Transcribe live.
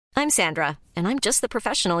I'm Sandra, and I'm just the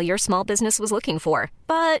professional your small business was looking for.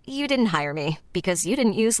 But you didn't hire me because you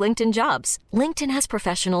didn't use LinkedIn Jobs. LinkedIn has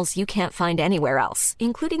professionals you can't find anywhere else,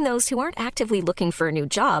 including those who aren't actively looking for a new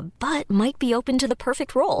job, but might be open to the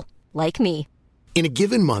perfect role, like me. In a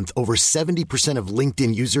given month, over 70% of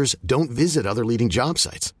LinkedIn users don't visit other leading job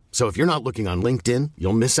sites. So if you're not looking on LinkedIn,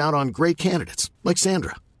 you'll miss out on great candidates like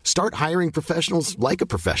Sandra. Start hiring professionals like a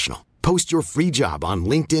professional. Post your free job on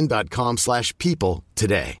linkedin.com/people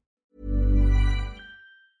today.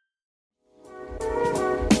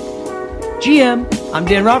 GM, I'm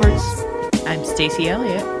Dan Roberts. I'm Stacey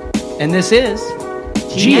Elliott. And this is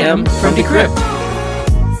GM from Decrypt.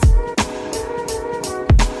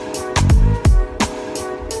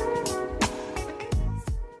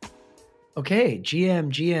 Okay,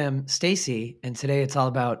 GM, Stacey, and today it's all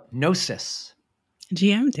about Gnosis.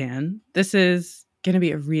 GM, Dan. This is going to be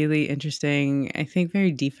a really interesting, I think,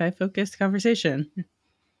 very DeFi-focused conversation.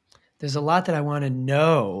 There's a lot that I want to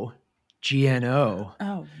know, GNO,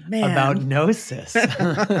 about Gnosis.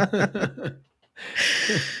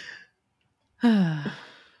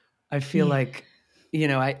 I feel like,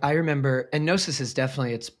 I remember, and Gnosis is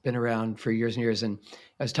definitely, it's been around for years and years. And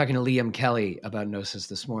I was talking to Liam Kelly about Gnosis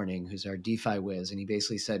this morning, who's our DeFi whiz. And he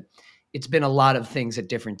basically said, it's been a lot of things at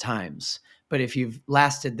different times. But if you've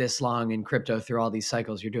lasted this long in crypto through all these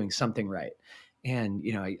cycles, you're doing something right. And,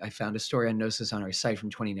 I found a story on Gnosis on our site from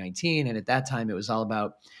 2019. And at that time, it was all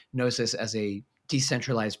about Gnosis as a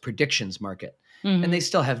decentralized predictions market. Mm-hmm. And they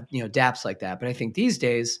still have, dApps like that. But I think these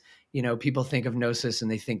days, people think of Gnosis and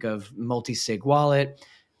they think of multi-sig wallet,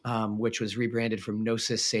 which was rebranded from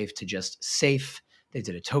Gnosis Safe to just Safe. They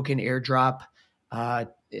did a token airdrop.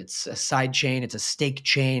 It's a side chain. It's a stake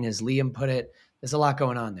chain, as Liam put it. There's a lot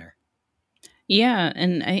going on there. Yeah.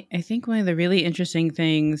 And I think one of the really interesting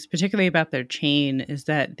things, particularly about their chain, is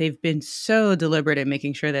that they've been so deliberate in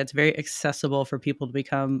making sure that it's very accessible for people to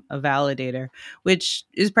become a validator, which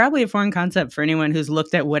is probably a foreign concept for anyone who's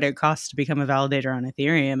looked at what it costs to become a validator on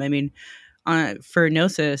Ethereum. I mean, for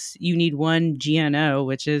Gnosis, you need one GNO,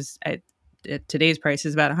 which is at today's price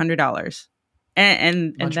is about $100.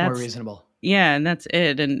 And much that's more reasonable. Yeah, and that's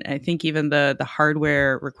it. And I think even the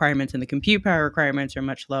hardware requirements and the compute power requirements are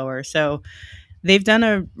much lower. So they've done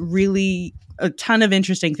a ton of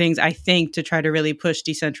interesting things, I think, to try to really push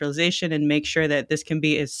decentralization and make sure that this can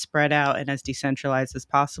be as spread out and as decentralized as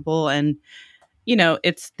possible. And,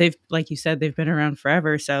 they've, like you said, they've been around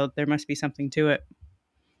forever. So there must be something to it.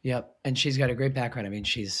 Yep. And she's got a great background. I mean,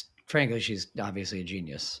 she's obviously a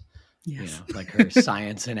genius. Yes. Like her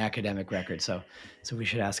science and academic record. So we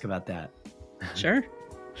should ask about that. Sure.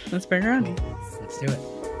 Let's bring her on. Cool. Let's do it.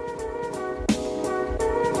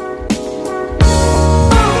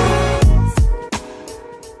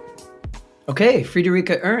 Okay,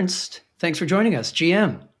 Friederike Ernst, thanks for joining us.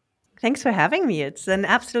 GM. Thanks for having me. It's an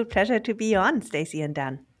absolute pleasure to be on, Stacey and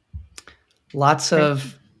Dan. Lots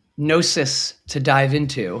of Gnosis to dive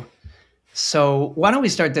into. So why don't we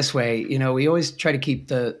start this way? We always try to keep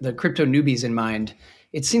the crypto newbies in mind.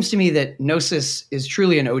 It seems to me that Gnosis is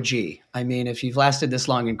truly an OG. I mean, if you've lasted this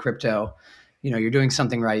long in crypto, you're doing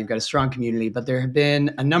something right. You've got a strong community, but there have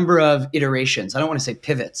been a number of iterations. I don't want to say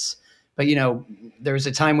pivots, but there was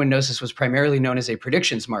a time when Gnosis was primarily known as a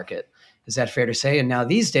predictions market. Is that fair to say? And now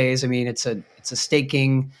these days, I mean, it's a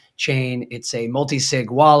staking chain. It's a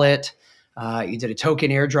multi-sig wallet. You did a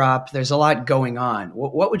token airdrop. There's a lot going on.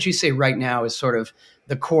 What would you say right now is sort of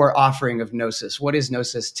the core offering of Gnosis? What is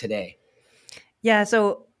Gnosis today? Yeah,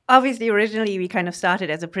 so obviously originally we kind of started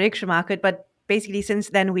as a prediction market, but basically since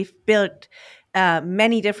then we've built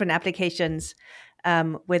many different applications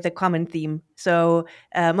with a common theme. So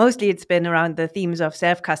mostly it's been around the themes of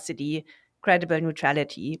self-custody, credible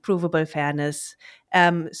neutrality, provable fairness.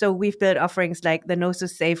 So we've built offerings like the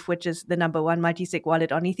Gnosis Safe, which is the number one multi-sig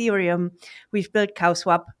wallet on Ethereum. We've built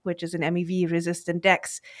CowSwap, which is an MEV-resistant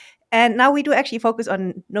DEX. And now we do actually focus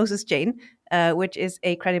on Gnosis Chain, which is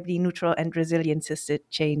a credibly neutral and resilient-assisted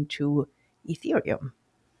chain to Ethereum.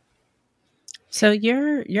 So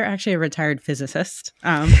you're actually a retired physicist,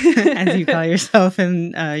 as you call yourself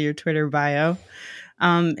in your Twitter bio.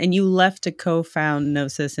 And you left to co-found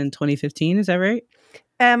Gnosis in 2015, is that right?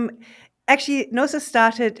 Actually, Gnosis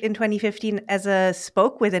started in 2015 as a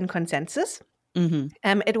spoke within Consensus.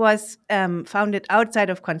 Mm-hmm. It was founded outside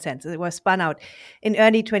of Consensus. It was spun out in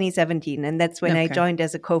early 2017, and that's when I joined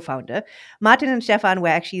as a co-founder. Martin and Stefan were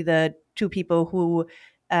actually the two people who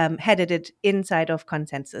headed it inside of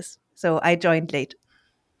Consensus. So I joined late.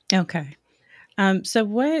 Okay. So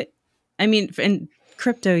what, I mean, and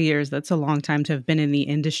crypto years, that's a long time to have been in the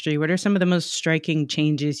industry. What are some of the most striking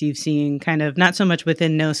changes you've seen, kind of not so much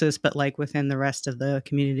within Gnosis, but like within the rest of the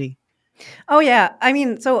community? Oh yeah, I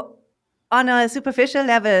mean, so on a superficial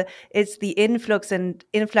level, it's the influx and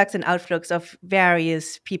outflux of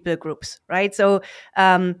various people groups, right? So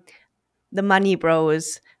the money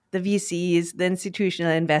bros, the VCs, the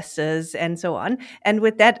institutional investors, and so on. And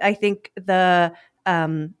with that, I think the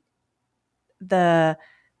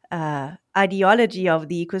ideology of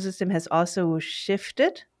the ecosystem has also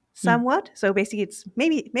shifted somewhat. So basically, it's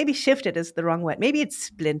maybe shifted is the wrong word. Maybe it's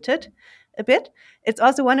splintered a bit. It's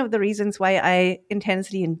also one of the reasons why I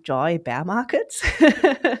intensely enjoy bear markets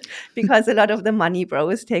because a lot of the money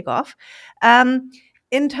bros take off.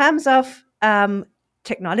 In terms of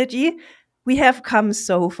technology, we have come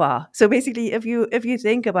so far. So basically, if you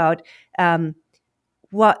think about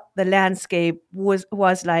what the landscape was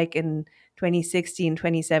like in 2016,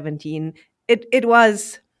 2017, it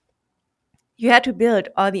was, you had to build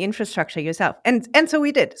all the infrastructure yourself. And so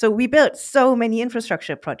we did. So we built so many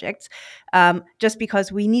infrastructure projects just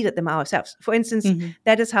because we needed them ourselves. For instance,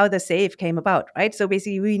 that is how the Save came about, right? So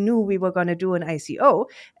basically we knew we were going to do an ICO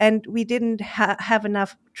and we didn't have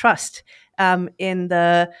enough trust in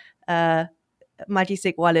the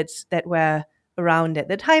multi-sig wallets that were around at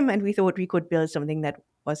the time. And we thought we could build something that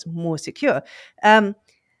was more secure.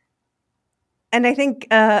 And I think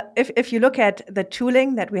if you look at the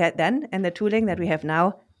tooling that we had then and the tooling that we have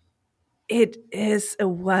now, it is a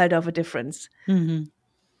world of a difference.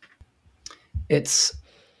 It's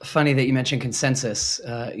funny that you mentioned consensus.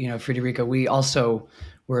 Frederica, we also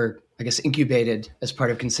were, I guess, incubated as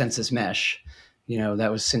part of Consensus Mesh. That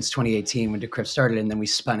was since 2018 when Decrypt started, and then we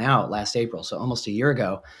spun out last April, so almost a year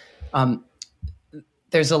ago.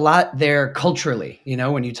 There's a lot there culturally,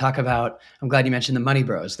 when you talk about, I'm glad you mentioned the money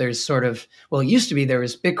bros. There's sort of, well, it used to be there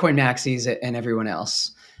was Bitcoin maxis and everyone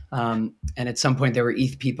else. And at some point there were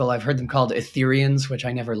ETH people. I've heard them called Ethereans, which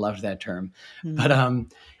I never loved that term. But, I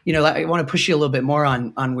want to push you a little bit more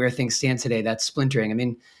on where things stand today, that splintering. I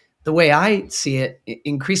mean, the way I see it,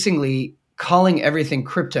 increasingly calling everything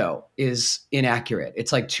crypto is inaccurate.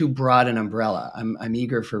 It's like too broad an umbrella. I'm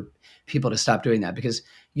eager for people to stop doing that, because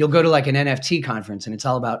you'll go to like an NFT conference and it's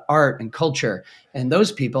all about art and culture. And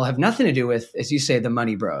those people have nothing to do with, as you say, the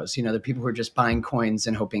money bros, the people who are just buying coins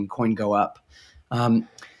and hoping coin go up.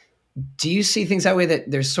 Do you see things that way, that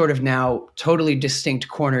there's sort of now totally distinct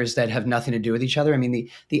corners that have nothing to do with each other? I mean,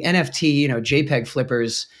 the NFT, JPEG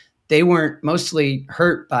flippers, they weren't mostly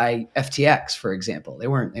hurt by FTX, for example. They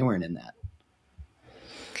weren't in that.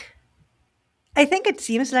 I think it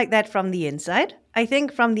seems like that from the inside. I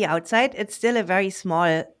think from the outside, it's still a very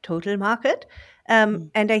small total market. And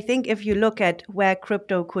I think if you look at where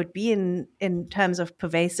crypto could be in terms of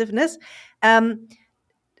pervasiveness,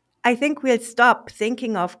 I think we'll stop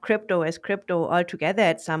thinking of crypto as crypto altogether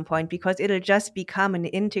at some point, because it'll just become an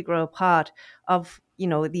integral part of,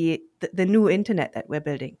 the new internet that we're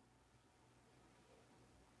building.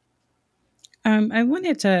 I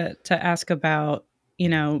wanted to ask about,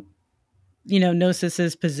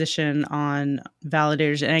 Gnosis's position on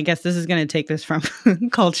validators. And I guess this is going to take this from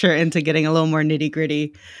culture into getting a little more nitty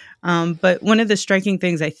gritty. But one of the striking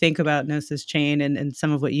things I think about Gnosis Chain and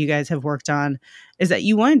some of what you guys have worked on is that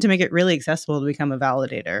you wanted to make it really accessible to become a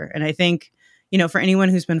validator. And I think, for anyone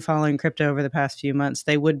who's been following crypto over the past few months,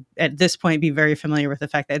 they would at this point be very familiar with the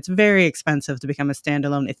fact that it's very expensive to become a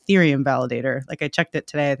standalone Ethereum validator. Like I checked it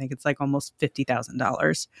today, I think it's like almost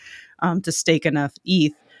 $50,000 to stake enough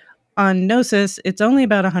ETH. On Gnosis, it's only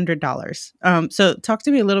about $100. So talk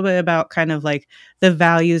to me a little bit about kind of like the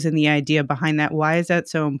values and the idea behind that. Why is that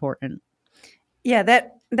so important? Yeah,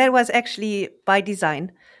 that was actually by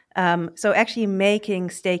design. So actually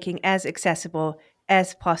making staking as accessible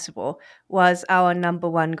as possible was our number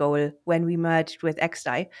one goal when we merged with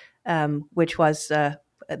XDAI, which was the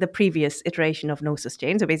previous iteration of Gnosis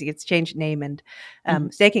Chain. So basically it's changed name and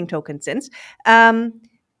staking token since.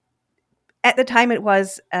 At the time, it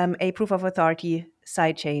was a proof of authority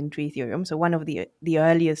sidechain to Ethereum, so one of the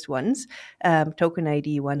earliest ones, token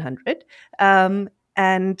ID 100. And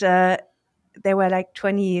there were like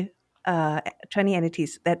 20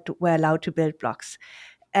 entities that were allowed to build blocks.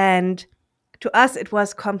 And to us, it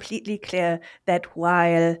was completely clear that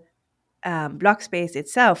while block space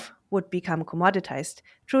itself would become commoditized,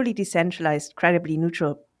 truly decentralized, credibly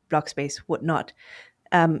neutral block space would not.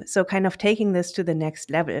 So kind of taking this to the next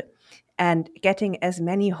level and getting as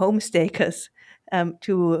many home stakers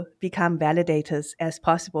to become validators as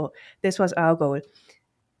possible. This was our goal.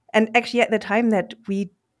 And actually, at the time that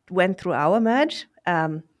we went through our merge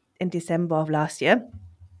in December of last year,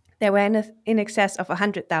 there were in excess of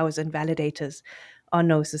 100,000 validators on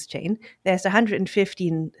Gnosis chain. There's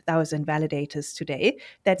 115,000 validators today.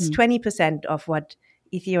 That's 20% of what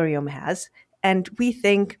Ethereum has. And we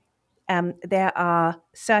think there are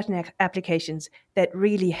certain applications that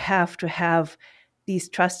really have to have these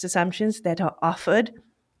trust assumptions that are offered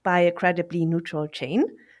by a credibly neutral chain.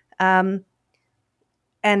 And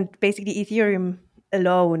basically Ethereum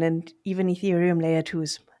alone and even Ethereum layer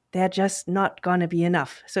 2s, they're just not going to be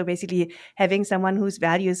enough. So basically having someone whose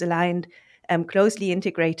values aligned, closely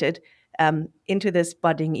integrated into this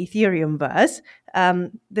budding Ethereum verse,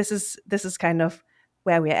 this is kind of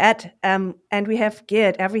where we're at. And we have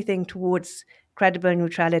geared everything towards credible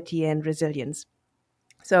neutrality and resilience.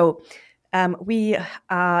 So we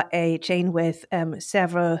are a chain with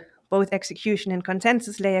several both execution and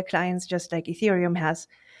consensus layer clients, just like Ethereum has.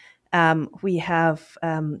 We have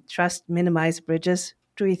trust minimized bridges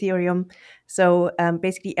to Ethereum. So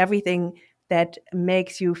basically everything that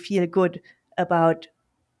makes you feel good about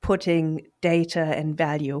putting data and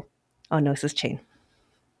value on Gnosis chain.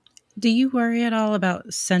 Do you worry at all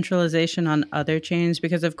about centralization on other chains?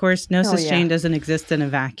 Because of course, Gnosis chain doesn't exist in a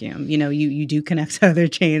vacuum. You do connect to other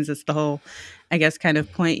chains. It's the whole, I guess, kind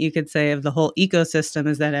of point you could say of the whole ecosystem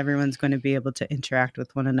is that everyone's going to be able to interact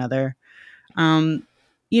with one another. To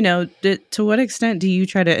what extent do you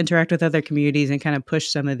try to interact with other communities and kind of push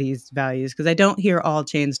some of these values? Because I don't hear all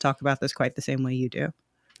chains talk about this quite the same way you do.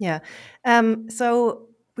 Yeah. So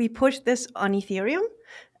we push this on Ethereum.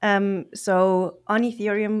 So on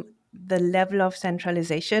Ethereum, the level of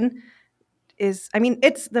centralization is,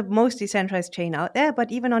 it's the most decentralized chain out there,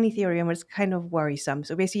 but even on Ethereum, it's kind of worrisome.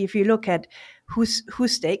 So basically, if you look at who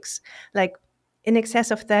stakes, like in excess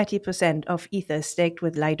of 30% of Ether is staked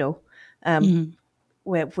with Lido,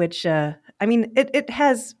 which, it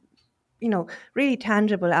has, really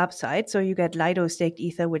tangible upside. So you get Lido staked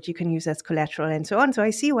Ether, which you can use as collateral and so on. So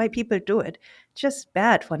I see why people do it. It's just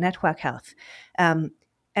bad for network health.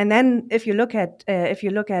 And then if you look at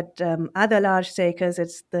other large stakers,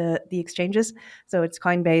 it's the exchanges. So it's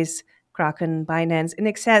Coinbase, Kraken, Binance. In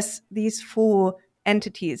excess, these four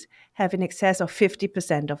entities have in excess of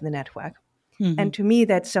 50% of the network. And to me,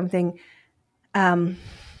 that's something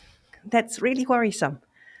that's really worrisome.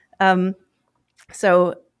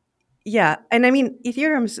 So yeah, and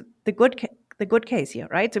Ethereum's the good case here,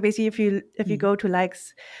 right? So basically, if you go to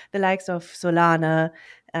the likes of Solana,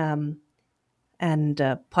 and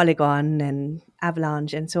Polygon and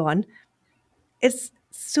Avalanche and so on, it's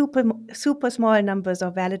super small numbers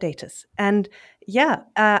of validators. And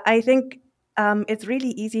I think it's really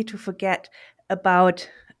easy to forget about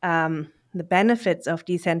the benefits of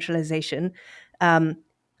decentralization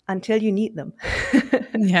until you need them.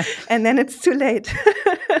 Yeah. And then it's too late.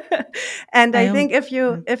 And I think if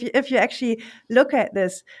you actually look at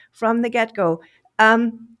this from the get-go,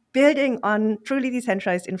 building on truly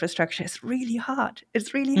decentralized infrastructure is really hard.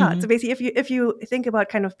 It's really hard. So basically, if you think about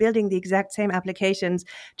kind of building the exact same applications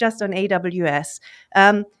just on AWS,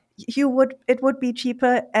 it would be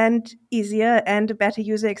cheaper and easier and a better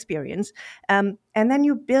user experience. And then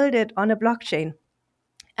you build it on a blockchain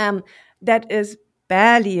that is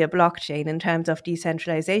barely a blockchain in terms of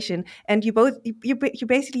decentralization, and you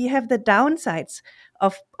basically have the downsides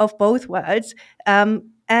of both worlds, and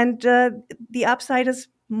the upside is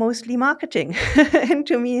mostly marketing. And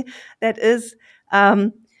to me, that is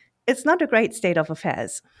it's not a great state of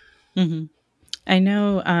affairs. I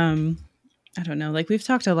know. I don't know. Like we've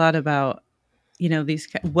talked a lot about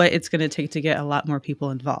what it's going to take to get a lot more people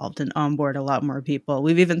involved and onboard a lot more people.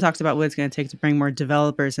 We've even talked about what it's going to take to bring more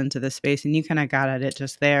developers into the space. And you kind of got at it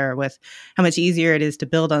just there with how much easier it is to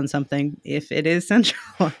build on something if it is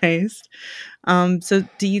centralized. So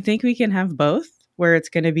do you think we can have both, where it's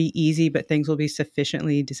going to be easy, but things will be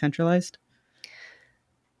sufficiently decentralized?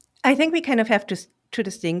 I think we kind of have to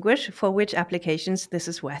distinguish for which applications this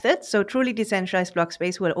is worth it. So truly decentralized block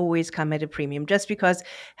space will always come at a premium, just because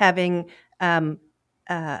having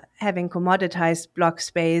commoditized block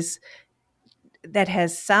space that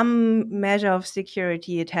has some measure of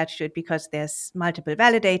security attached to it because there's multiple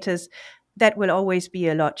validators, that will always be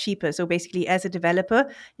a lot cheaper. So basically, as a developer,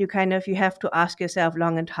 you have to ask yourself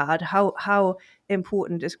long and hard, how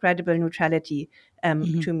important is credible neutrality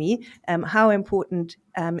to me? How important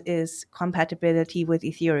is compatibility with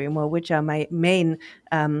Ethereum, or which are my main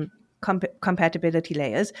compatibility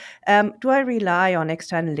layers? Do I rely on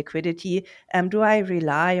external liquidity? Do I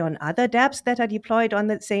rely on other dApps that are deployed on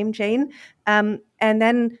the same chain? And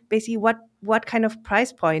then basically, what kind of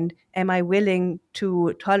price point am I willing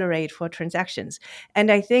to tolerate for transactions? And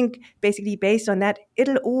I think basically based on that,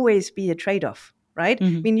 it'll always be a trade-off, right? I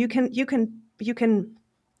mean, you can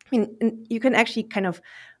actually kind of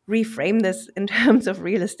reframe this in terms of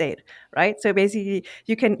real estate, right? So basically,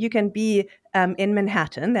 you can be in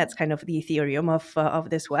Manhattan. That's kind of the Ethereum of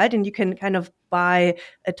this world, and you can kind of buy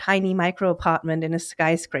a tiny micro apartment in a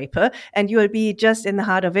skyscraper, and you will be just in the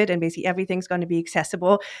heart of it, and basically everything's going to be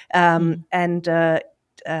accessible, and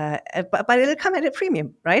but it'll come at a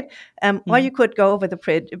premium, right? Or you could go over the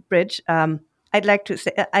bridge. I'd like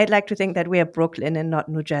to think that we're Brooklyn and not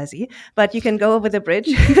New Jersey, but you can go over the bridge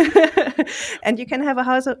and you can have a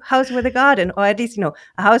house with a garden, or at least, a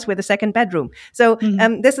house with a second bedroom. So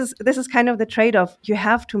this is kind of the trade-off you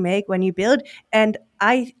have to make when you build. And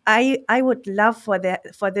I would love for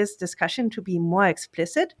this discussion to be more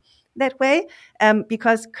explicit that way,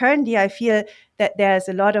 because currently I feel that there's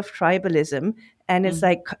a lot of tribalism, and it's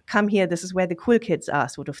like, come here, this is where the cool kids are,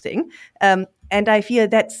 sort of thing. And I feel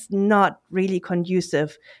that's not really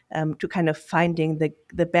conducive to kind of finding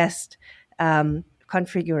the best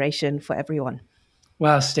configuration for everyone.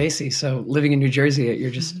 Wow, Stacy. So living in New Jersey, you're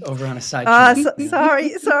just over on a side. Sorry,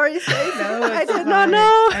 Stacy. No, I did not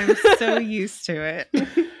know. I'm so used to it.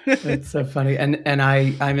 That's so funny. And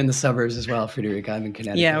I'm in the suburbs as well, Frederica. I'm in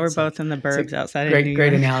Connecticut. Yeah, we're both in the burbs outside of New York.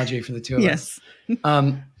 Great analogy for the two of us.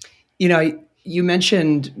 You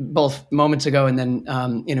mentioned both moments ago and then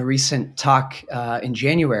in a recent talk in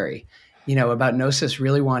January, about Gnosis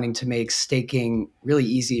really wanting to make staking really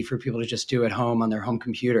easy for people to just do at home on their home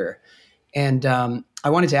computer. And I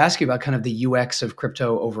wanted to ask you about kind of the UX of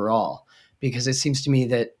crypto overall, because it seems to me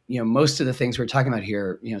that, most of the things we're talking about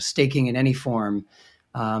here, staking in any form,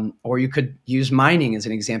 or you could use mining as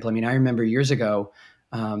an example. I mean, I remember years ago,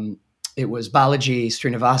 it was Balaji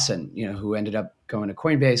Srinivasan, who ended up going to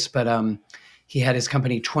Coinbase, but he had his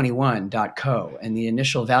company 21.co. And the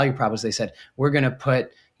initial value prop was they said, we're going to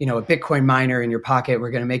put, a Bitcoin miner in your pocket. We're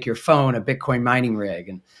going to make your phone a Bitcoin mining rig.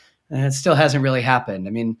 And it still hasn't really happened.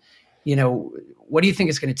 I mean, what do you think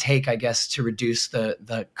it's going to take, I guess, to reduce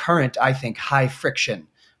the current, I think, high friction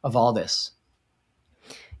of all this?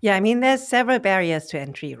 Yeah, I mean, there's several barriers to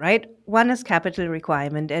entry, right? One is capital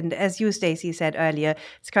requirement. And as you, Stacey, said earlier,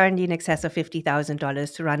 it's currently in excess of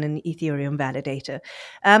 $50,000 to run an Ethereum validator.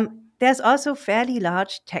 There's also fairly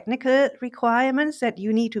large technical requirements that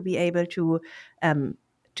you need to be able to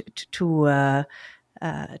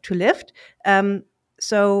lift.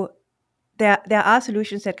 So there are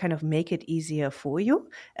solutions that kind of make it easier for you.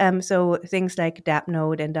 So things like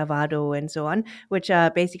DAppNode and Davado and so on, which are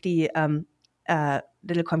basically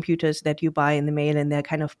little computers that you buy in the mail, and they're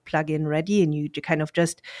kind of plug-in ready, and you kind of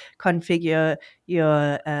just configure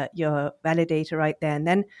your validator right there. And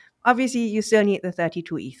then obviously you still need the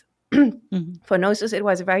 32 ETH. For Gnosis, it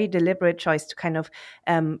was a very deliberate choice to kind of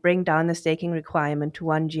bring down the staking requirement to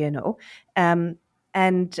 1 GNO.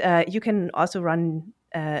 And you can also run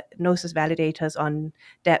Gnosis validators on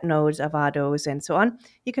DAppNodes, Avados, and so on.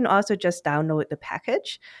 You can also just download the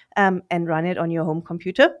package and run it on your home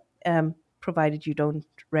computer, provided you don't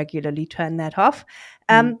regularly turn that off.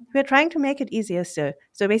 We're trying to make it easier still.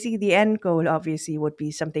 So basically the end goal obviously would be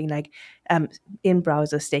something like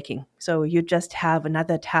in-browser staking. So you just have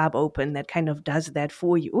another tab open that kind of does that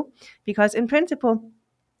for you, because in principle,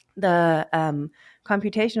 the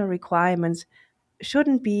computational requirements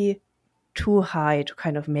shouldn't be too high to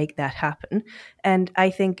kind of make that happen. And I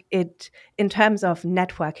think in terms of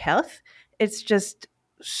network health, it's just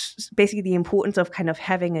basically the importance of kind of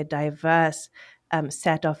having a diverse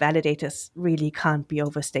set of validators really can't be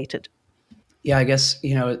overstated. Yeah, I guess,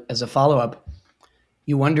 as a follow-up,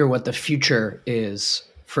 you wonder what the future is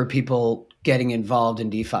for people getting involved in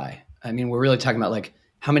DeFi. I mean, we're really talking about like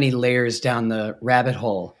how many layers down the rabbit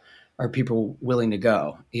hole are people willing to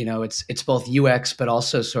go? It's both UX, but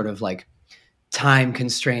also sort of like time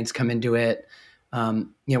constraints come into it.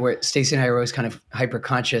 Where Stacey and I are always kind of hyper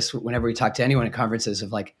conscious whenever we talk to anyone at conferences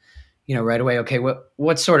of like, right away, okay,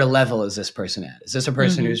 what sort of level is this person at? Is this a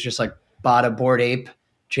person who's just like bought a Bored Ape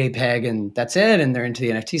JPEG and that's it, and they're into the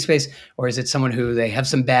NFT space? Or is it someone who they have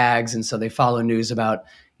some bags and so they follow news about,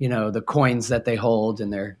 the coins that they hold,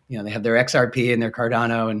 and they're, they have their XRP and their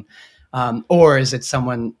Cardano, and or is it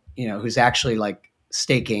someone, who's actually like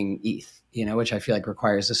staking ETH, which I feel like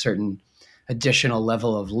requires a certain additional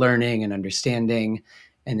level of learning and understanding.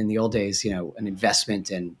 And in the old days, an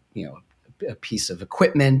investment in, a piece of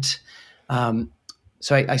equipment.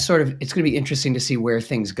 So I sort of, it's going to be interesting to see where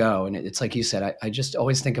things go. And it's like you said, I just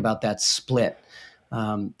always think about that split.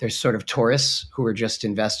 There's sort of tourists who are just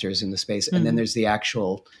investors in the space. And then there's the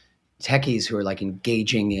actual techies who are like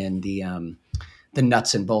engaging in the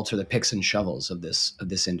nuts and bolts or the picks and shovels of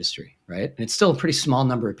this industry. Right. And it's still a pretty small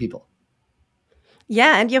number of people.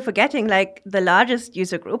 Yeah, and you're forgetting like the largest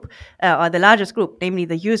user group or the largest group, namely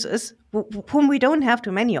the users, whom we don't have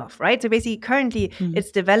too many of, right? So basically, currently it's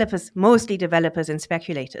developers, mostly developers and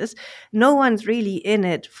speculators. No one's really in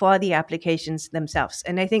it for the applications themselves.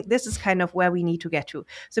 And I think this is kind of where we need to get to.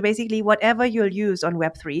 So basically, whatever you'll use on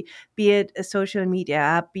Web3, be it a social media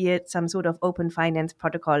app, be it some sort of open finance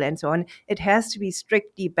protocol and so on, it has to be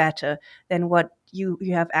strictly better than what you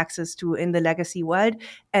have access to in the legacy world.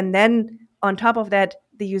 And then on top of that,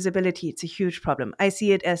 the usability, it's a huge problem. I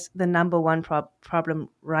see it as the number one problem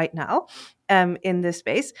right now in this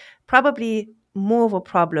space. Probably more of a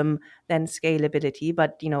problem than scalability,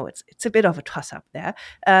 but it's a bit of a toss up there.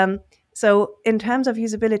 So in terms of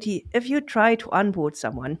usability, if you try to onboard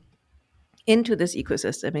someone into this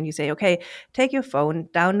ecosystem and you say, okay, take your phone,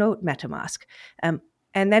 download MetaMask, and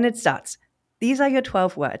then it starts. These are your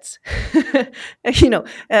 12 words.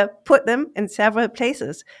 Put them in several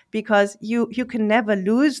places because you can never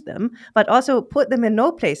lose them, but also put them in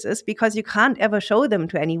no places because you can't ever show them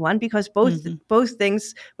to anyone because both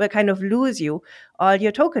things will kind of lose you all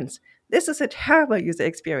your tokens. This is a terrible user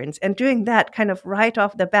experience. And doing that kind of right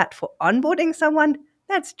off the bat for onboarding someone,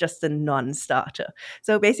 that's just a non-starter.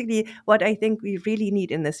 So basically, what I think we really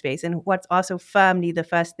need in this space, and what's also firmly the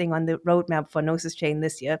first thing on the roadmap for Gnosis Chain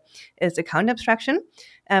this year, is account abstraction.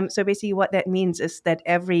 So basically, what that means is that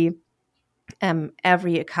every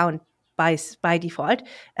account by default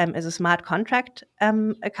is a smart contract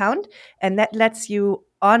account, and that lets you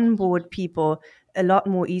onboard people a lot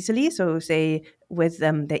more easily. So say with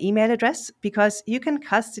their email address, because you can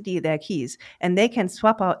custody their keys and they can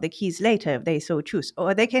swap out the keys later if they so choose,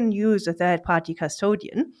 or they can use a third-party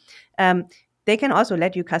custodian. They can also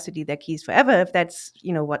let you custody their keys forever if that's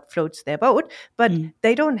what floats their boat, but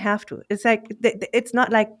they don't have to. It's like it's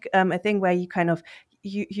not like a thing where you kind of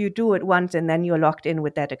you do it once and then you're locked in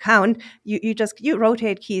with that account. You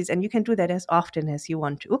rotate keys and you can do that as often as you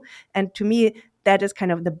want to. And to me, that is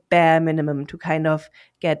kind of the bare minimum to kind of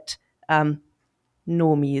get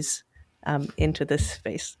normies into this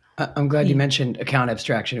space. I'm glad you mentioned account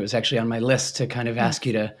abstraction. It was actually on my list to kind of ask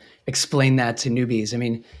you to explain that to newbies. I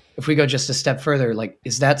mean, if we go just a step further, like,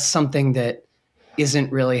 is that something that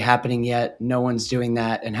isn't really happening yet? No one's doing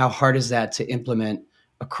that. And how hard is that to implement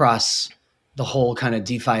across the whole kind of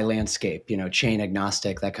DeFi landscape, chain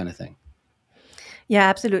agnostic, that kind of thing? Yeah,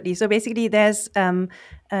 absolutely. So basically there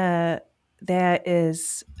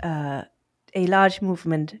is a large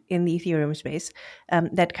movement in the Ethereum space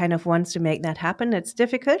that kind of wants to make that happen. It's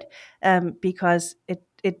difficult because it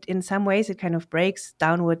in some ways it kind of breaks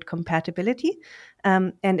downward compatibility.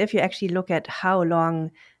 And if you actually look at how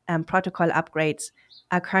long protocol upgrades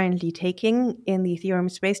are currently taking in the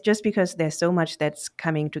Ethereum space, just because there's so much that's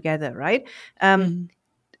coming together, right?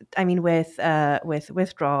 I mean, with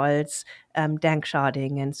withdrawals, dank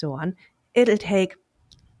sharding, and so on, it'll take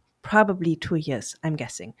probably 2 years, I'm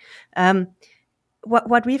guessing.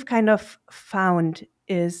 What we've kind of found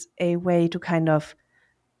is a way to kind of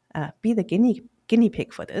be the guinea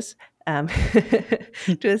pig for this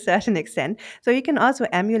to a certain extent. So you can also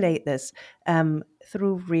emulate this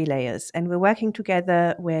through relayers, and we're working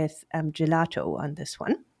together with Gelato on this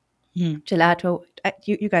one. Gelato,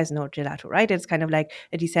 you guys know Gelato, right? It's kind of like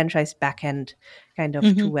a decentralized backend kind of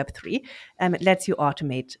to Web3. It lets you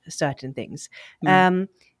automate certain things.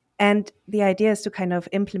 And the idea is to kind of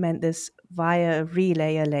implement this via a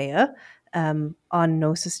relayer layer on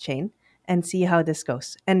Gnosis chain and see how this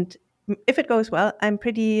goes. And if it goes well,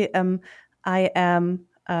 I am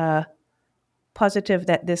positive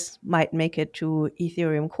that this might make it to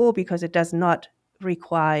Ethereum core because it does not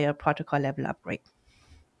require protocol level upgrade.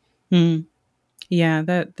 Yeah,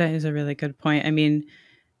 that is a really good point. I mean,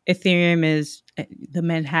 Ethereum is the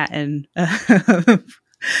Manhattan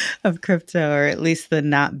of crypto, or at least the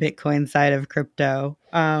not Bitcoin side of crypto.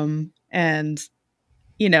 And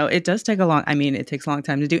it does take it takes a long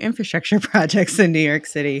time to do infrastructure projects in New York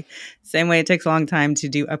City. Same way it takes a long time to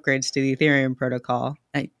do upgrades to the Ethereum protocol.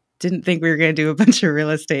 I didn't think we were going to do a bunch of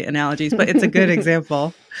real estate analogies, but it's a good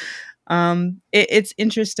example. It's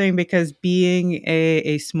interesting because being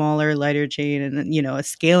a smaller, lighter chain and, a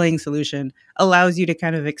scaling solution allows you to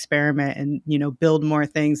kind of experiment and, build more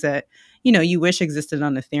things that, you wish existed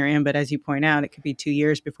on Ethereum. But as you point out, it could be 2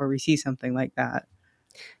 years before we see something like that.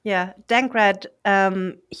 Yeah, Dankrad,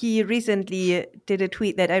 he recently did a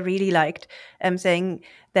tweet that I really liked, saying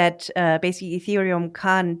that basically Ethereum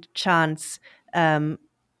can't chance 30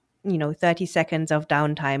 seconds of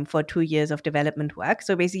downtime for 2 years of development work.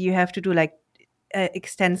 So basically you have to do like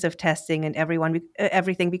extensive testing and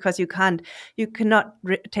everything, because you cannot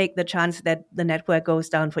take the chance that the network goes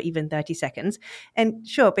down for even 30 seconds. And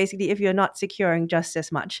sure, basically, if you're not securing just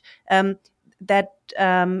as much, that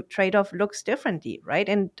trade-off looks differently, right?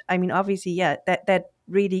 And I mean, obviously, yeah, that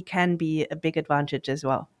really can be a big advantage as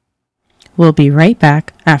well. We'll be right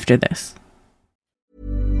back after this.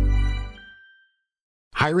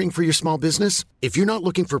 Hiring for your small business? If you're not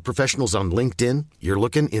looking for professionals on LinkedIn, you're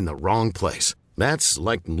looking in the wrong place. That's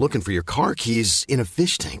like looking for your car keys in a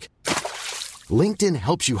fish tank. LinkedIn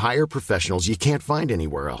helps you hire professionals you can't find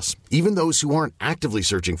anywhere else, even those who aren't actively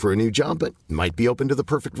searching for a new job but might be open to the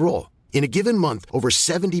perfect role. In a given month, over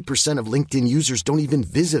 70% of LinkedIn users don't even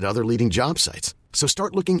visit other leading job sites. So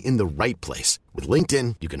start looking in the right place. With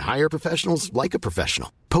LinkedIn, you can hire professionals like a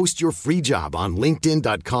professional. Post your free job on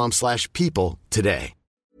linkedin.com/people today.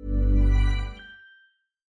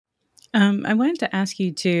 I wanted to ask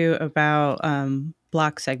you too about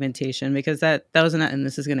block segmentation, because that was not, and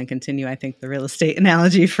this is going to continue, I think, the real estate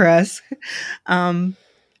analogy for us.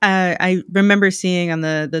 I remember seeing on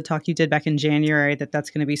the talk you did back in January that that's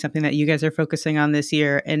going to be something that you guys are focusing on this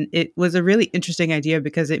year. And it was a really interesting idea,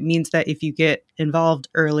 because it means that if you get involved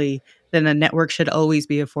early, then a network should always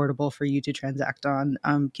be affordable for you to transact on.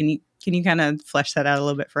 Can you kind of flesh that out a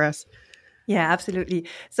little bit for us? Yeah, absolutely.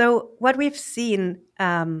 So what we've seen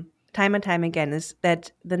time and time again is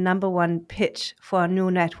that the number one pitch for new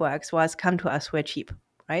networks was, come to us, we're cheap.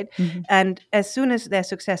 Right? Mm-hmm. And as soon as they're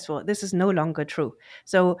successful, this is no longer true.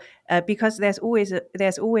 So because there's always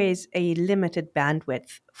a limited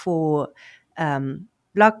bandwidth for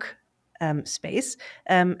block space.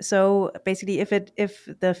 So basically, if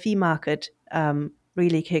the fee market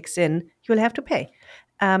really kicks in, you'll have to pay.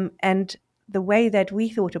 And the way that we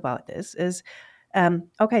thought about this is,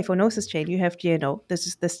 okay, for Gnosis Chain, you have GNO. This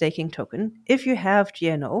is the staking token. If you have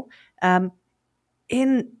GNO,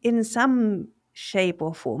 in some shape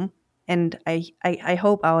or form, and I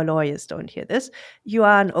hope our lawyers don't hear this, you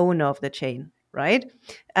are an owner of the chain, right?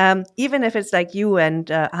 Even if it's like you and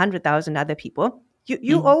 100,000 other people,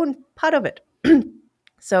 you own part of it.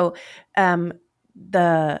 So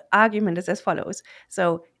the argument is as follows.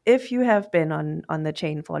 So if you have been on the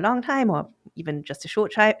chain for a long time, or even just a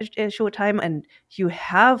short time, and you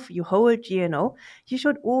hold GNO, you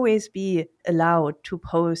should always be allowed to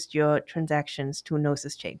post your transactions to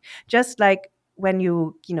Gnosis Chain. Just like when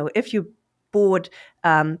if you bought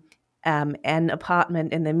an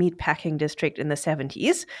apartment in the meatpacking district in the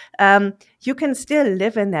 70s, you can still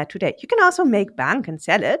live in there today. You can also make bank and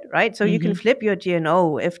sell it, right? So you can flip your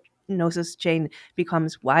GNO if Gnosis Chain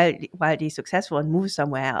becomes wildly successful and moves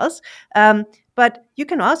somewhere else. But you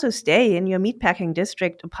can also stay in your meatpacking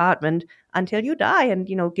district apartment until you die and,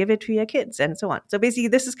 give it to your kids and so on. So basically,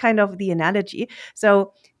 this is kind of the analogy.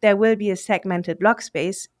 So there will be a segmented block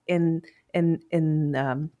space in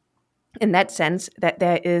that sense, that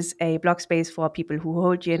there is a block space for people who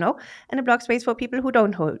hold GNO and a block space for people who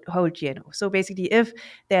don't hold GNO. So basically, if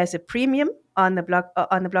there's a premium on the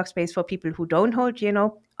block space for people who don't hold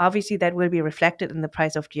GNO, obviously that will be reflected in the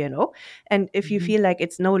price of GNO. And if you feel like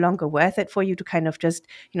it's no longer worth it for you to kind of just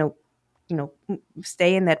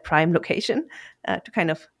stay in that prime location, to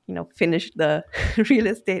kind of finish the real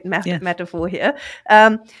estate metaphor here.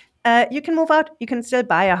 You can move out. You can still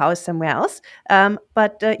buy a house somewhere else,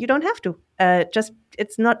 but you don't have to.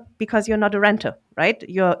 It's not because you're not a renter, right?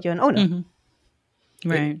 You're an owner. Mm-hmm.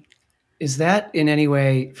 Right. Is that in any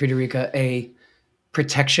way, Friederike, a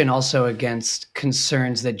protection also against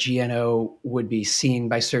concerns that GNO would be seen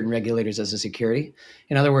by certain regulators as a security?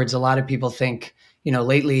 In other words, a lot of people think,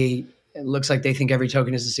 lately it looks like they think every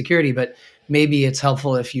token is a security, but maybe it's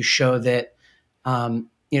helpful if you show that,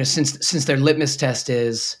 since their litmus test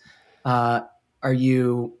is, are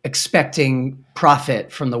you expecting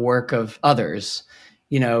profit from the work of others?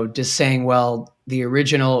 Just saying, well, the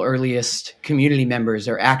original earliest community members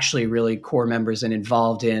are actually really core members and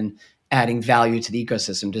involved in adding value to the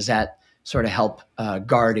ecosystem. Does that sort of help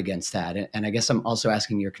guard against that? And I guess I'm also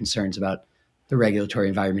asking your concerns about the regulatory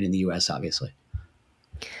environment in the US, obviously.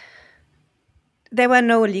 There were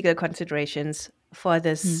no legal considerations for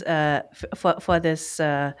this for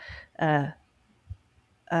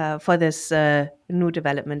this new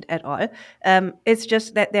development at all. It's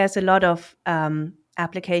just that there's a lot of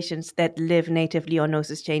applications that live natively on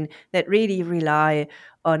Gnosis Chain that really rely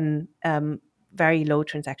on very low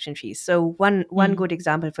transaction fees. So one good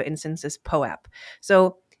example, for instance, is POAP.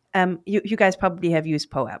 So you guys probably have used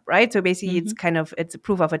POAP, right? So basically, it's a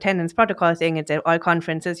proof of attendance protocol thing. It's at all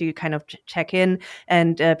conferences. You kind of check in,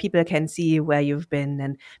 and people can see where you've been.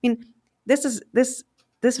 And I mean, this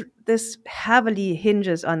this heavily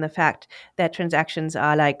hinges on the fact that transactions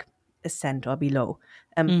are like a cent or below.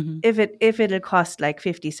 If it'll cost like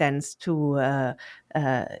 50 cents to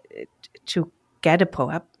get a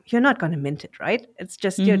POAP, you're not going to mint it, right? It's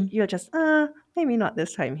just you're just maybe not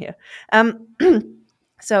this time here.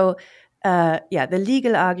 So the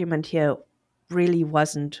legal argument here really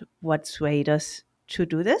wasn't what swayed us to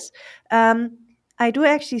do this. I do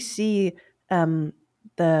actually see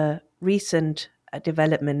the recent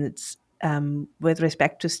developments with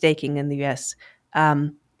respect to staking in the US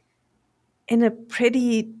in a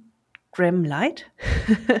pretty grim light.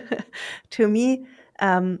 To me,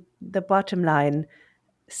 the bottom line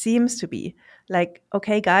seems to be like,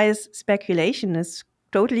 okay, guys, speculation is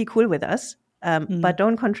totally cool with us, but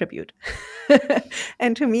don't contribute.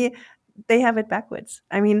 And to me, they have it backwards.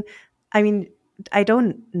 I mean, I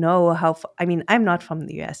don't know how. I'm not from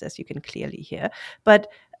the US, as you can clearly hear, but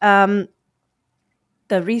the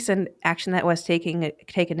recent action that was taken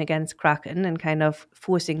against Kraken and kind of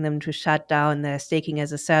forcing them to shut down their staking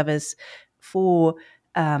as a service for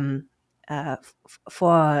their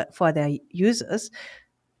users,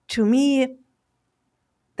 to me,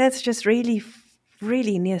 that's just really,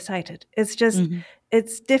 really nearsighted. It's just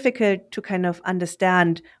it's difficult to kind of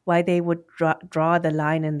understand why they would draw the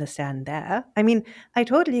line in the sand there. I mean, I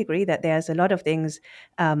totally agree that there's a lot of things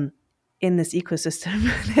in this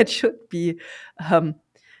ecosystem that should be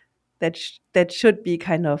that should be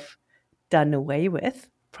kind of done away with,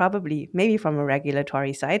 probably maybe from a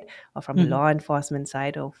regulatory side or from a law enforcement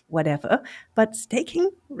side or whatever. But staking,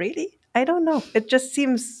 really? I don't know. It just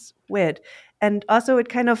seems weird. And also it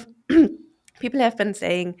kind of, people have been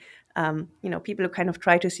saying, people who kind of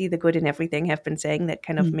try to see the good in everything have been saying that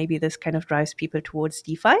kind of maybe this kind of drives people towards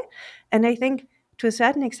DeFi. And I think to a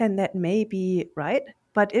certain extent that may be right.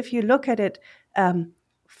 But if you look at it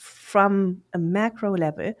from a macro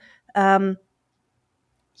level,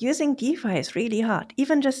 using DeFi is really hard.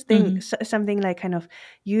 Even just think something like kind of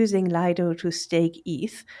using Lido to stake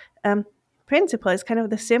ETH. Principle is kind of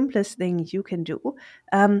the simplest thing you can do.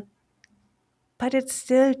 But it's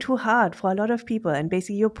still too hard for a lot of people. And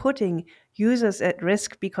basically you're putting users at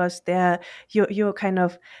risk because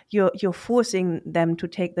you're forcing them to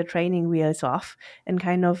take the training wheels off and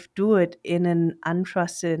kind of do it in an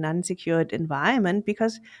untrusted and unsecured environment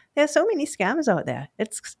because there's so many scams out there.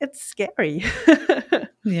 It's scary.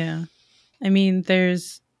 Yeah. I mean,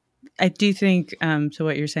 I do think, to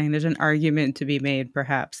what you're saying, there's an argument to be made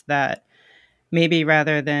perhaps that maybe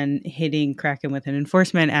rather than hitting Kraken with an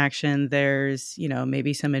enforcement action, there's,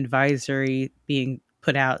 maybe some advisory being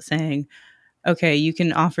put out saying, okay, you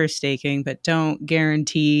can offer staking, but don't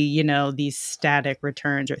guarantee, these static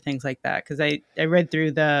returns or things like that. Because I read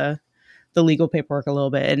through the legal paperwork a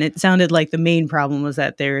little bit, and it sounded like the main problem was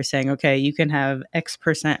that they were saying, okay, you can have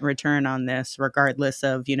X% return on this, regardless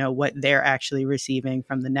of, what they're actually receiving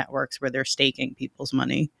from the networks where they're staking people's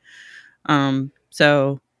money.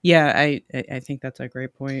 So yeah, I think that's a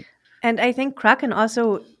great point. And I think Kraken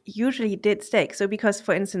also usually did stake. So because,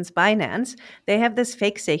 for instance, Binance, they have this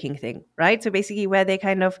fake staking thing, right? So basically where they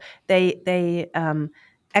kind of, they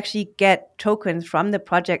actually get tokens from the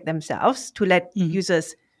project themselves to let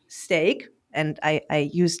users stake. And I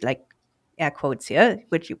used like air quotes here,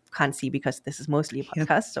 which you can't see because this is mostly a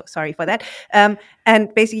podcast. So sorry for that. And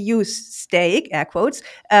basically use stake, air quotes,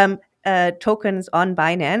 tokens on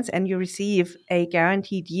Binance, and you receive a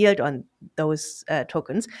guaranteed yield on those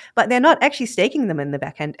tokens, but they're not actually staking them in the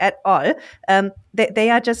backend at all. They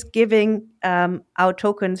are just giving out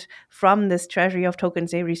tokens from this treasury of tokens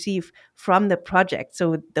they receive from the project.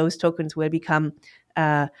 So those tokens will become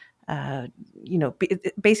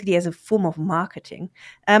basically as a form of marketing.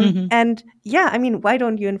 And yeah, I mean, why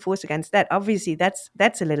don't you enforce against that? Obviously, that's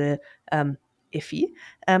a little iffy,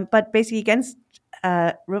 but basically against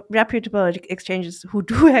reputable exchanges who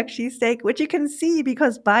do actually stake, which you can see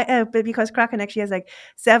because Kraken actually has like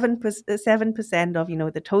 7% of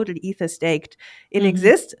the total ether staked in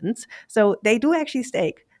existence. So they do actually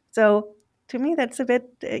stake. So to me, that's a bit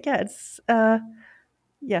it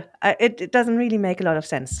doesn't really make a lot of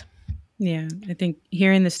sense. Yeah, I think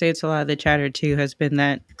here in the States, a lot of the chatter too has been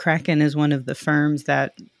that Kraken is one of the firms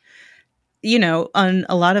that, on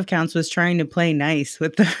a lot of counts was trying to play nice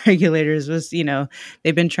with the regulators.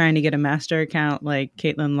 They've been trying to get a master account like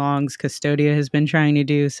Caitlin Long's Custodia has been trying to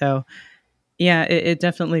do. So yeah, it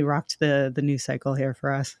definitely rocked the news cycle here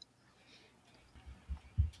for us.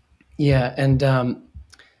 Yeah, and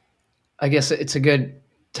I guess it's a good,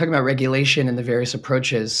 talking about regulation and the various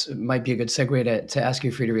approaches, it might be a good segue to ask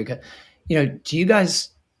you, Friederike, do you guys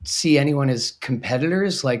see anyone as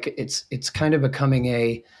competitors? Like it's kind of becoming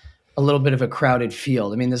a a little bit of a crowded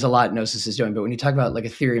field. I mean, there's a lot Gnosis is doing, but when you talk about like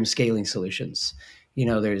Ethereum scaling solutions,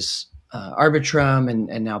 there's Arbitrum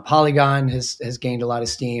and now Polygon has gained a lot of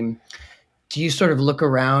steam. Do you sort of look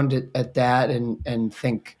around at that and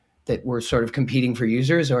think that we're sort of competing for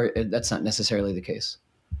users, or that's not necessarily the case?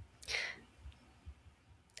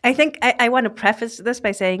 I think I want to preface this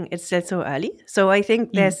by saying it's still so early. So I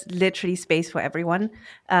think there's literally space for everyone.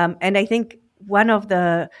 And I think one of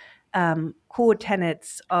the core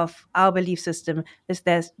tenets of our belief system is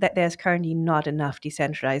that there's currently not enough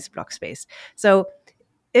decentralized block space. So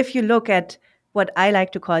if you look at what I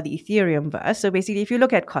like to call the Ethereum verse, so basically if you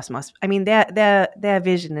look at Cosmos, I mean, their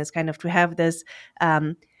vision is kind of to have this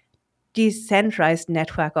decentralized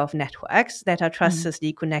network of networks that are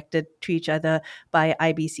trustlessly connected to each other by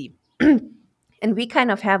IBC. And we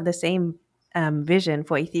kind of have the same vision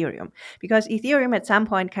for Ethereum, because Ethereum at some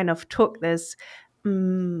point kind of took this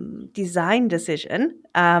design decision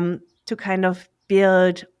to kind of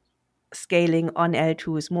build scaling on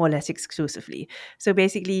L2s more or less exclusively. So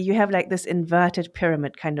basically you have like this inverted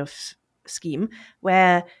pyramid kind of scheme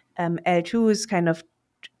where L2s kind of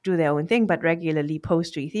do their own thing, but regularly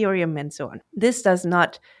post to Ethereum and so on. This does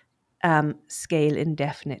not scale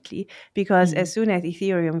indefinitely, because as soon as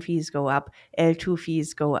Ethereum fees go up, L2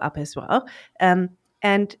 fees go up as well.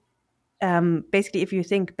 Basically, if you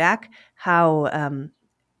think back how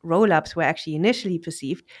rollups were actually initially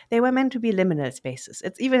perceived, they were meant to be liminal spaces.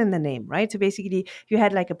 It's even in the name, right? So basically, you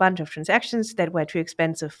had like a bunch of transactions that were too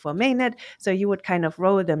expensive for mainnet, so you would kind of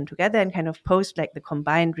roll them together and kind of post like the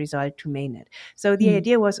combined result to mainnet. So the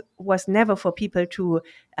idea was never for people to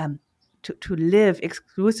live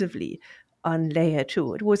exclusively on layer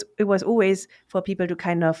 2. It was always for people to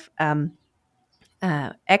kind of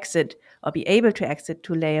exit or be able to exit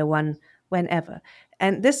to layer 1 whenever.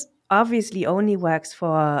 And this obviously only works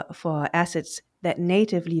for assets that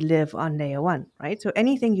natively live on layer 1, right? So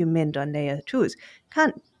anything you mint on layer 2s,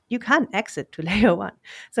 you can't exit to layer 1.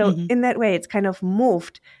 So in that way, it's kind of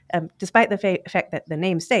moved, despite the fact that the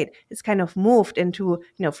name stayed, it's kind of moved into,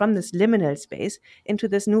 from this liminal space into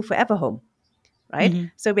this new forever home. Right?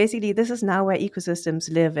 So basically, this is now where ecosystems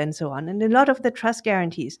live and so on. And a lot of the trust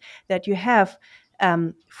guarantees that you have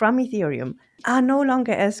from Ethereum are no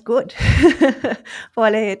longer as good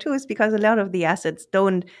for layer 2s, because a lot of the assets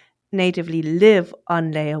don't natively live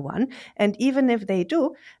on layer 1. And even if they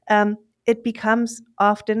do, it becomes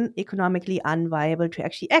often economically unviable to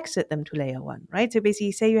actually exit them to layer 1, right? So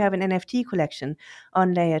basically, say you have an NFT collection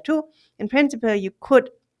on layer 2, in principle, you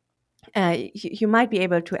could you might be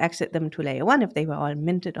able to exit them to layer 1 if they were all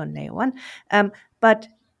minted on layer 1. But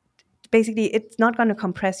basically, it's not going to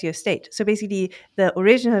compress your state. So basically, the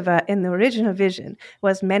original vision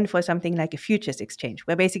was meant for something like a futures exchange,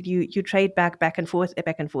 where basically you trade back and forth,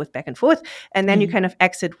 and then you kind of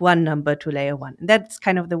exit one number to layer 1. And that's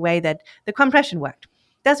kind of the way that the compression worked.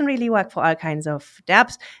 Doesn't really work for all kinds of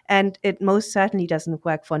dApps, and it most certainly doesn't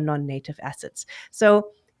work for non-native assets. So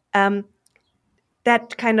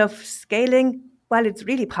that kind of scaling, while it's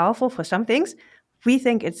really powerful for some things, we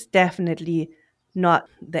think it's definitely not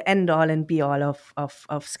the end all and be all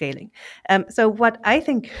of scaling. So what I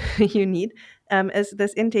think you need is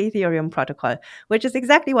this inter-Ethereum protocol, which is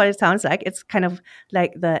exactly what it sounds like. It's kind of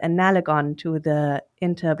like the analogon to the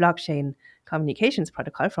inter-blockchain communications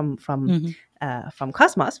protocol from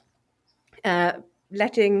Cosmos,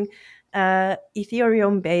 letting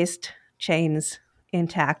Ethereum-based chains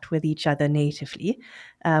interact with each other natively,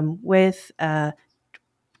 with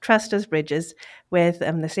trustless bridges, with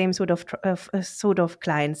the same sort of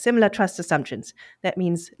clients, similar trust assumptions. That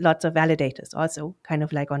means lots of validators, also kind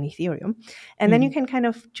of like on Ethereum. And then you can kind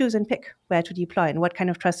of choose and pick where to deploy and what kind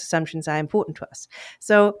of trust assumptions are important to us.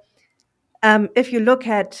 So if you look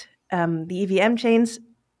at the EVM chains,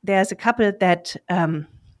 there's a couple that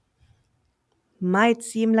might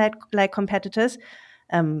seem like competitors.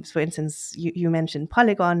 For instance, you mentioned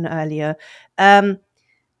Polygon earlier.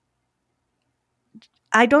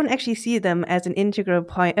 I don't actually see them as an integral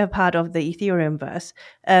part of the Ethereum verse,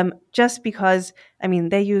 just because, I mean,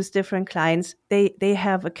 they use different clients. They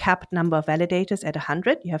have a capped number of validators at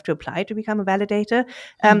 100. You have to apply to become a validator.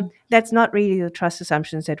 That's not really the trust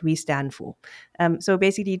assumptions that we stand for. So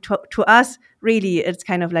basically, to us, really, it's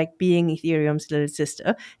kind of like being Ethereum's little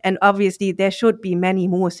sister. And obviously, there should be many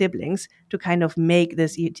more siblings to kind of make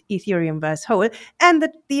this Ethereum verse whole. And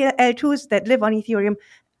the L2s that live on Ethereum,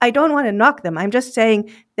 I don't want to knock them. I'm just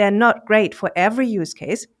saying they're not great for every use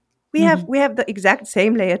case. We have the exact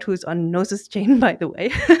same layer 2s on Gnosis chain, by the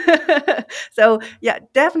way. So yeah,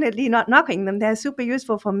 definitely not knocking them. They're super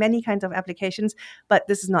useful for many kinds of applications, but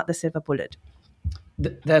this is not the silver bullet.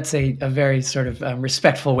 That's a very sort of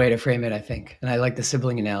respectful way to frame it, I think. And I like the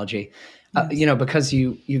sibling analogy. Yes. Because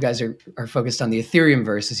you guys are focused on the Ethereum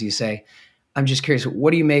verse, as you say, I'm just curious,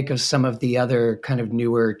 what do you make of some of the other kind of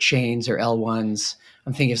newer chains or L1s?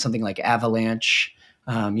 I'm thinking of something like Avalanche.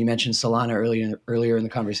 You mentioned Solana earlier in the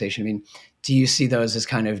conversation. I mean, do you see those as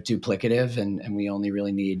kind of duplicative and we only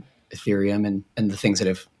really need Ethereum and the things that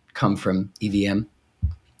have come from EVM?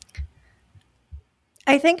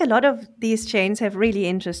 I think a lot of these chains have really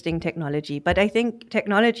interesting technology, but I think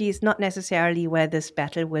technology is not necessarily where this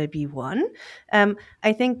battle will be won.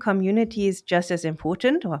 I think community is just as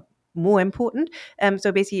important or more important.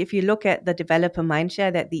 So basically, if you look at the developer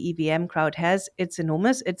mindshare that the EVM crowd has, it's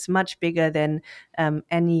enormous. It's much bigger than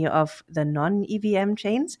any of the non-EVM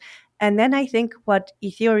chains. And then I think what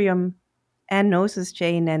Ethereum and Gnosis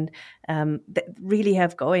chain and really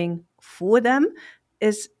have going for them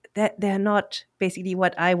is that they're not basically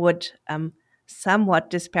what I would somewhat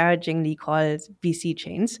disparagingly call VC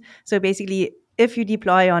chains. So basically, if you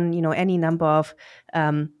deploy on any number of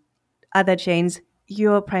other chains,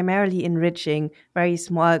 you're primarily enriching very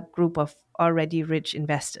small group of already rich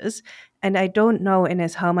investors. And I don't know,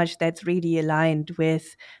 Ines, how much that's really aligned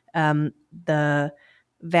with the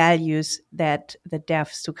values that the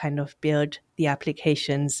devs to kind of build the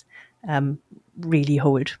applications really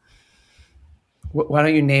hold. Why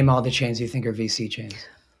don't you name all the chains you think are VC chains?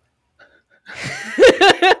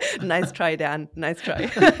 Nice try, Dan. Nice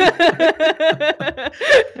try.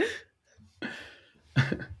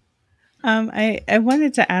 I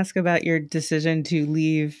wanted to ask about your decision to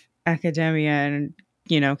leave academia and,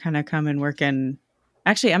 kind of come and work in.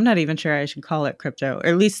 Actually, I'm not even sure I should call it crypto, or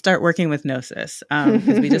at least start working with Gnosis,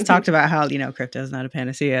 because we just talked about how, crypto is not a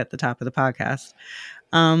panacea at the top of the podcast.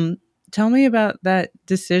 Tell me about that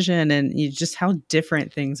decision and just how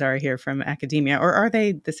different things are here from academia, or are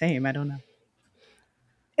they the same? I don't know.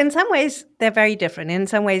 In some ways, they're very different. In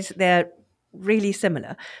some ways, they're really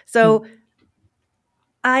similar. So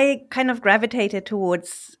I kind of gravitated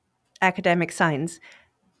towards academic science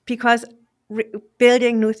because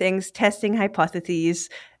building new things, testing hypotheses,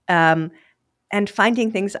 and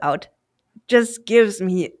finding things out just gives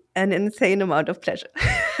me an insane amount of pleasure.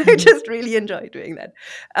 I just really enjoy doing that.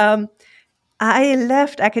 I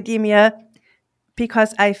left academia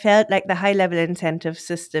because I felt like the high-level incentive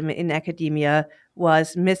system in academia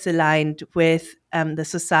was misaligned with the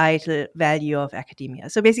societal value of academia.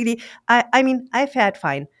 So basically, I fared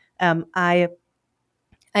fine.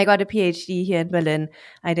 I got a PhD here in Berlin.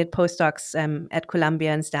 I did postdocs at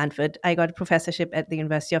Columbia and Stanford. I got a professorship at the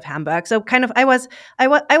University of Hamburg. So kind of, I was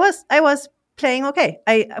playing okay.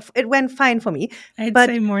 It went fine for me. I'd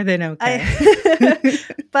say more than okay.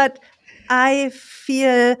 But I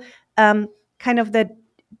feel kind of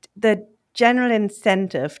the general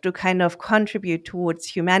incentive to kind of contribute towards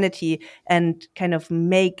humanity and kind of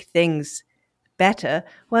make things better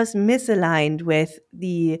was misaligned with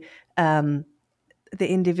the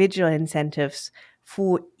individual incentives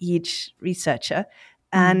for each researcher.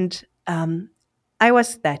 And I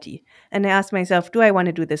was 30 and I asked myself, do I want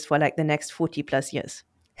to do this for like the next 40 plus years?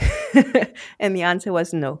 And the answer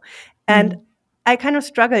was no. And I kind of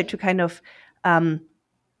struggled to kind of,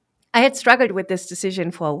 I had struggled with this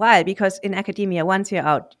decision for a while because in academia, once you're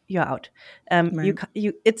out, you're out. Right.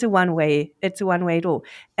 It's a one-way door.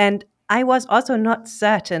 And I was also not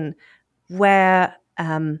certain where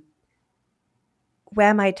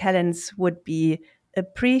my talents would be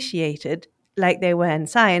appreciated like they were in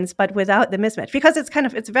science, but without the mismatch. Because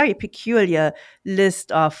it's a very peculiar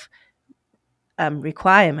list of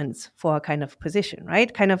requirements for a kind of position,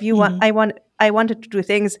 right? Kind of I wanted to do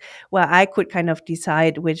things where I could kind of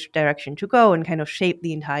decide which direction to go and kind of shape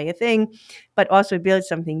the entire thing, but also build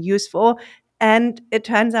something useful. And it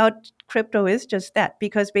turns out crypto is just that,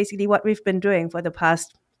 because basically what we've been doing for the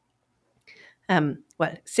past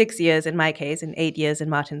 6 years in my case, and 8 years in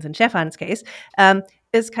Martin's and Stefan's case,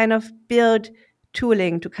 is kind of build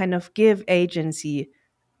tooling to kind of give agency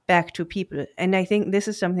back to people. And I think this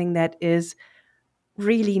is something that is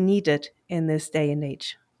really needed in this day and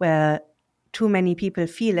age, where too many people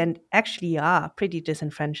feel and actually are pretty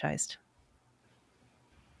disenfranchised.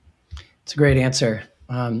 It's a great answer.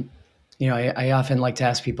 I often like to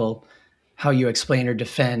ask people how you explain or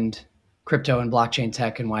defend crypto and blockchain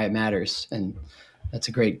tech and why it matters. And that's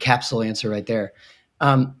a great capsule answer right there.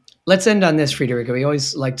 Let's end on this, Friederike. We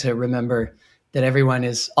always like to remember that everyone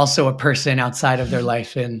is also a person outside of their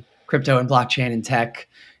life in crypto and blockchain and tech,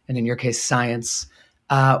 and in your case, science.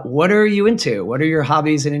 What are you into? What are your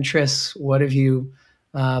hobbies and interests? What have you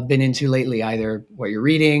been into lately? Either what you're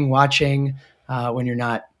reading, watching, when you're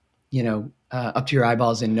not, up to your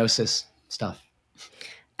eyeballs in Gnosis stuff.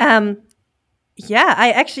 Yeah,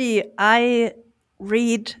 I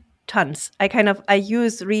read tons. I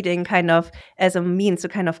use reading kind of as a means to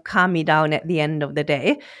kind of calm me down at the end of the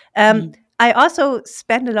day. I also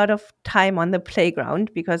spend a lot of time on the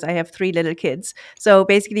playground because I have 3 little kids. So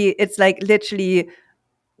basically, it's like literally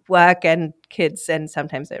work and kids, and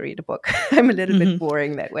sometimes I read a book. I'm a little bit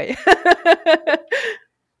boring that way.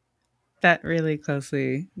 That really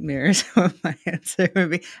closely mirrors what my answer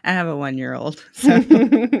would be. I have a 1-year-old, so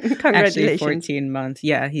Congratulations. actually 14 months.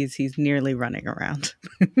 Yeah, he's nearly running around.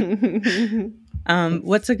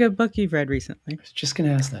 What's a good book you've read recently? I was just going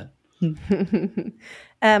to ask that.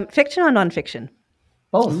 Fiction or nonfiction?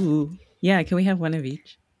 Both. Ooh. Yeah, can we have one of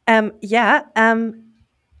each?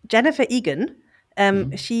 Jennifer Egan,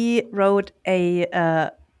 she wrote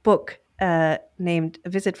a book named A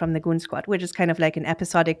Visit from the Goon Squad, which is kind of like an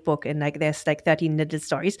episodic book, and like there's like 13 little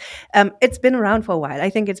stories. It's been around for a while. I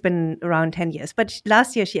think it's been around 10 years. But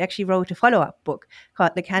last year, she actually wrote a follow-up book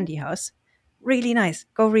called The Candy House. Really nice.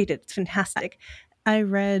 Go read it. It's fantastic. I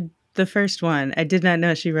read the first one. I did not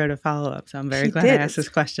know she wrote a follow-up, so I'm very glad I asked this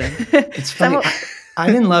question. It's funny. I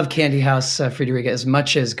didn't love Candy House, Friederike, as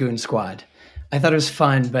much as Goon Squad. I thought it was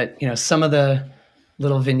fun, but some of the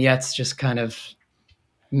little vignettes just kind of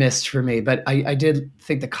missed for me. But I did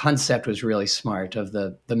think the concept was really smart of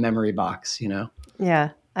the memory box,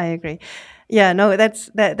 Yeah, I agree. Yeah, no, that's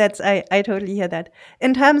I totally hear that.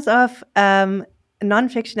 In terms of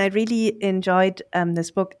nonfiction, I really enjoyed this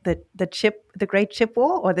book, the Great Chip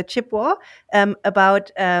War, or the Chip War,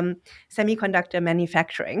 about semiconductor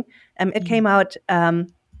manufacturing. It came out,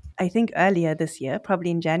 I think, earlier this year,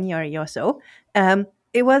 probably in January or so.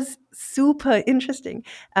 It was super interesting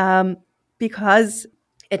because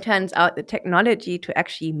it turns out the technology to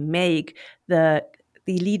actually make the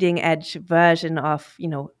leading edge version of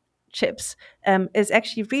chips is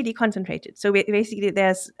actually really concentrated. So basically,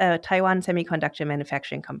 there's a Taiwan semiconductor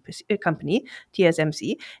manufacturing company,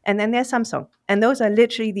 TSMC, and then there's Samsung. And those are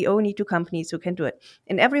literally the only 2 companies who can do it.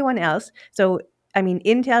 And everyone else, so I mean,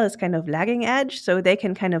 Intel is kind of lagging edge, so they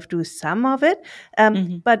can kind of do some of it.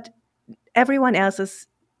 But everyone else is,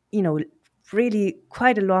 really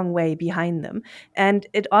quite a long way behind them. And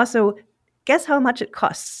it also, guess how much it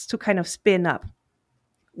costs to kind of spin up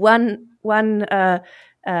one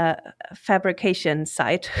fabrication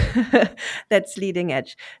site that's leading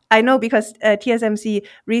edge. I know because TSMC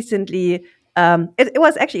recently, it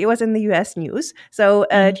was in the US news. So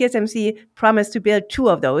TSMC promised to build 2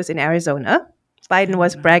 of those in Arizona. Biden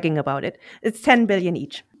was bragging about it. It's $10 billion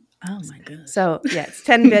each. Oh my goodness. So yeah, it's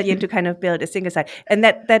 $10 billion to kind of build a single site. And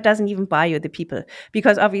that doesn't even buy you the people,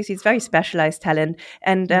 because obviously it's very specialized talent.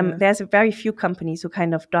 And there's very few companies who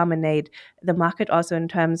kind of dominate the market also in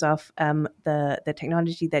terms of the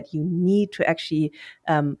technology that you need to actually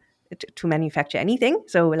to manufacture anything.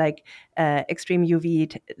 So like extreme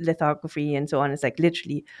UV lithography and so on. It's like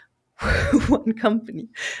literally one company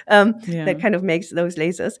that kind of makes those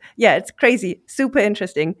lasers. Yeah, it's crazy. Super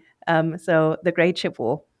interesting. So the Great Chip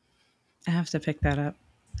War. I have to pick that up.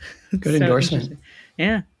 Good endorsement.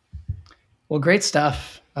 Yeah. Well, great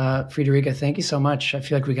stuff. Friederike, thank you so much. I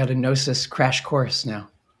feel like we got a Gnosis crash course now.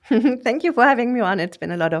 Thank you for having me on. It's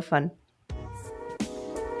been a lot of fun.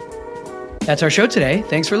 That's our show today.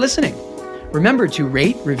 Thanks for listening. Remember to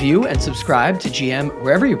rate, review, and subscribe to GM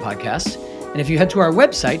wherever you podcast. And if you head to our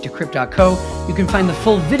website, decrypt.co, you can find the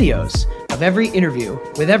full videos of every interview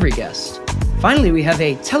with every guest. Finally, we have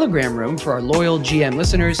a Telegram room for our loyal GM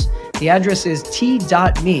listeners. The address is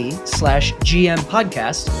t.me/GM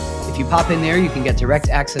podcast. If you pop in there, you can get direct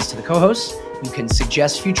access to the co-hosts. You can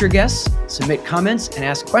suggest future guests, submit comments, and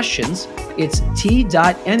ask questions. It's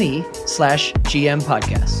t.me/GM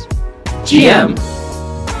podcast. GM.